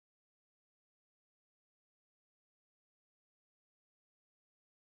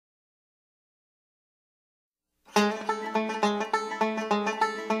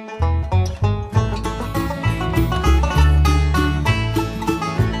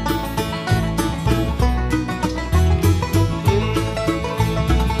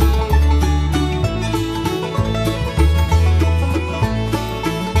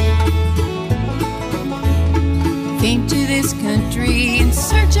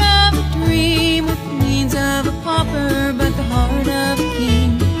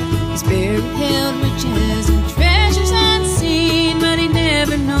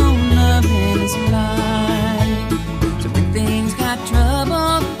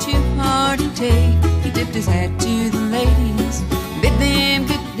tipped his hat to the ladies, bid them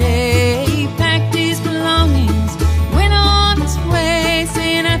good day, packed his belongings, went on his way,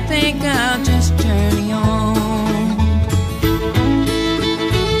 saying, I think I'll just journey on.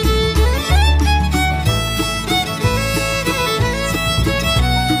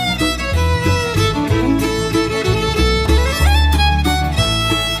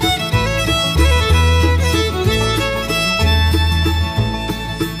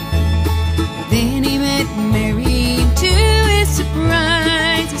 Then he met Mary, and to his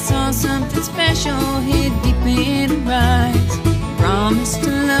surprise, he saw something special hid deep in her eyes. He promised to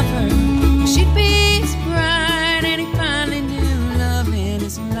love her, she'd be his bride, and he finally knew love in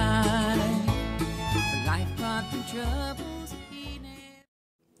his life. But life brought him troubles he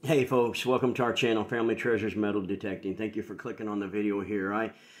never... Hey folks, welcome to our channel, Family Treasures Metal Detecting. Thank you for clicking on the video here.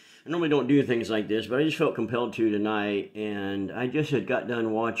 I normally don't do things like this, but I just felt compelled to tonight, and I just had got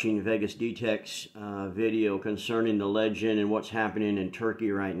done watching Vegas Detect's video concerning the legend and what's happening in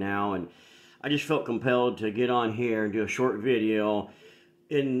Turkey right now, and I just felt compelled to get on here and do a short video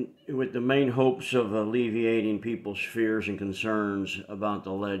with the main hopes of alleviating people's fears and concerns about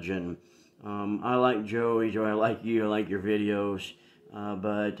the legend. I like Joey, I like you, I like your videos.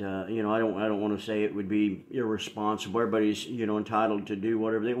 But you know, I don't want to say it would be irresponsible. Everybody's, you know, entitled to do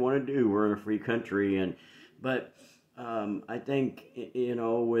whatever they want to do. We're in a free country, but I think, you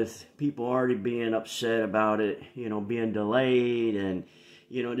know, with people already being upset about it, you know, being delayed, and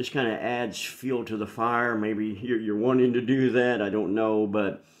you know, it just kind of adds fuel to the fire. Maybe you're wanting to do that. I don't know,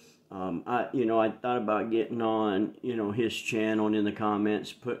 but I thought about getting on, you know, his channel and in the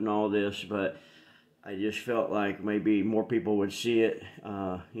comments putting all this, but I just felt like maybe more people would see it,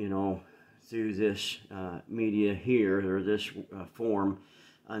 you know, through this media here, or this form.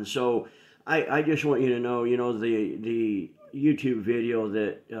 And so I just want you to know, you know, the YouTube video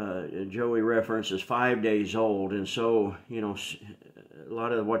that Joey referenced is 5 days old. And so, you know, a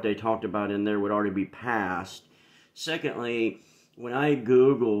lot of what they talked about in there would already be past. Secondly, when I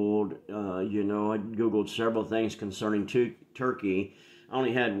Googled, you know, I Googled several things concerning Turkey. I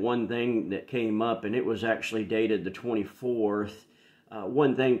only had one thing that came up, and it was actually dated the 24th.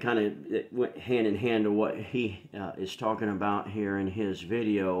 One thing kind of went hand in hand to what he is talking about here in his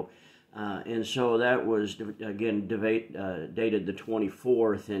video. And so that was, again, dated the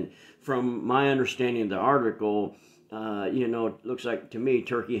 24th. And from my understanding of the article, you know, it looks like to me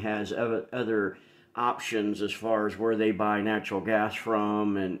Turkey has other options as far as where they buy natural gas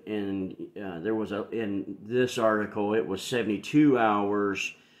from, and there was in this article it was 72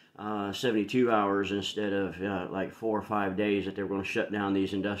 hours instead of like 4 or 5 days that they were going to shut down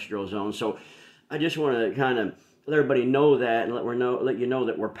these industrial zones. So I just want to kind of let everybody know that, and let you know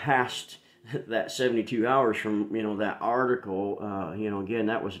that we're past that 72 hours from, you know, that article. You know, again,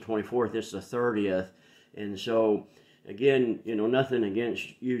 that was the 24th, it's the 30th, and so again, you know, nothing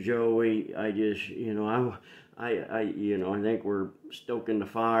against you, Joey. I just, you know, you know, I think we're stoking the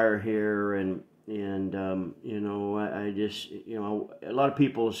fire here, and you know, I just, you know, a lot of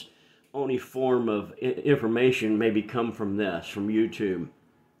people's only form of information maybe come from this, from YouTube,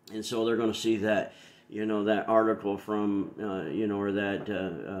 and so they're going to see that, you know, that article from, you know, or that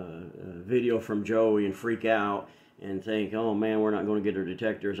video from Joey and freak out and think, oh man, we're not going to get our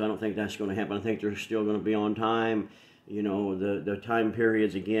detectors. I don't think that's going to happen. I think they're still going to be on time. You know, the time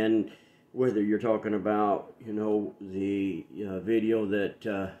periods, again, whether you're talking about, you know, the video that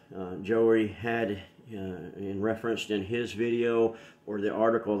Joey had and referenced in his video, or the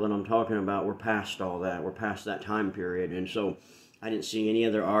article that I'm talking about, we're past all that. We're past that time period. And so I didn't see any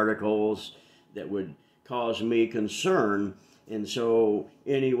other articles that would cause me concern. And so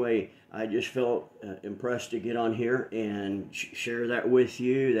anyway, I just felt impressed to get on here and share that with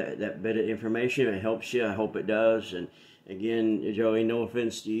you, that bit of information. If it helps you, I hope it does. And again, Joey, no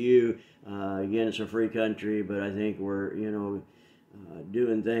offense to you. Again, it's a free country, but I think we're, you know,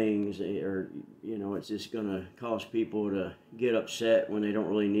 doing things, or, you know, it's just going to cause people to get upset when they don't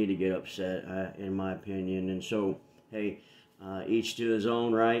really need to get upset, in my opinion. And so, hey, each to his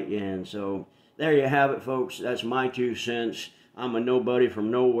own, right? And so there you have it, folks. That's my 2 cents. I'm a nobody from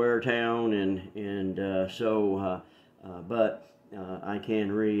nowhere town, but I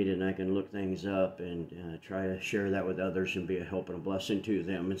can read, and I can look things up, and try to share that with others and be a help and a blessing to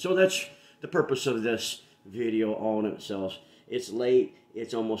them. And so that's the purpose of this video all in itself. It's late.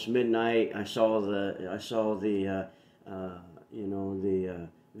 It's almost midnight. I saw the you know, the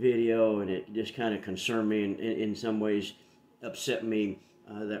video, and it just kind of concerned me, and in some ways upset me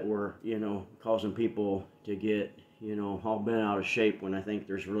that we're, you know, causing people to get, you know, all bent out of shape, when I think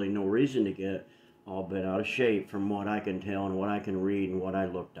there's really no reason to get all bent out of shape from what I can tell and what I can read and what I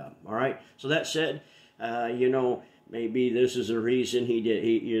looked up. All right, so that said, You know, maybe this is the reason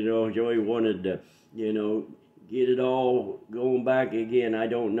Joey wanted to, get it all going back again. I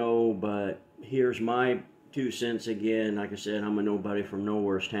don't know, but here's my 2 cents again. Like I said, I'm a nobody from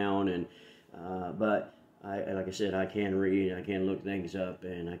nowhere's town, and but like I said, I can read, I can look things up,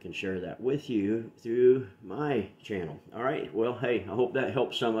 and I can share that with you through my channel. All right. Well, hey, I hope that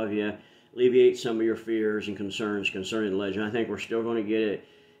helps some of you, alleviate some of your fears and concerns concerning the legend. I think we're still going to get it,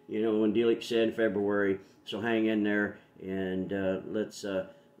 when Delik said in February. So hang in there, and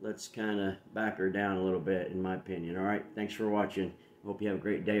let's kind of back her down a little bit, in my opinion. All right. Thanks for watching. Hope you have a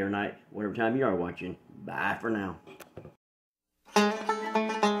great day or night, whatever time you are watching. Bye for now.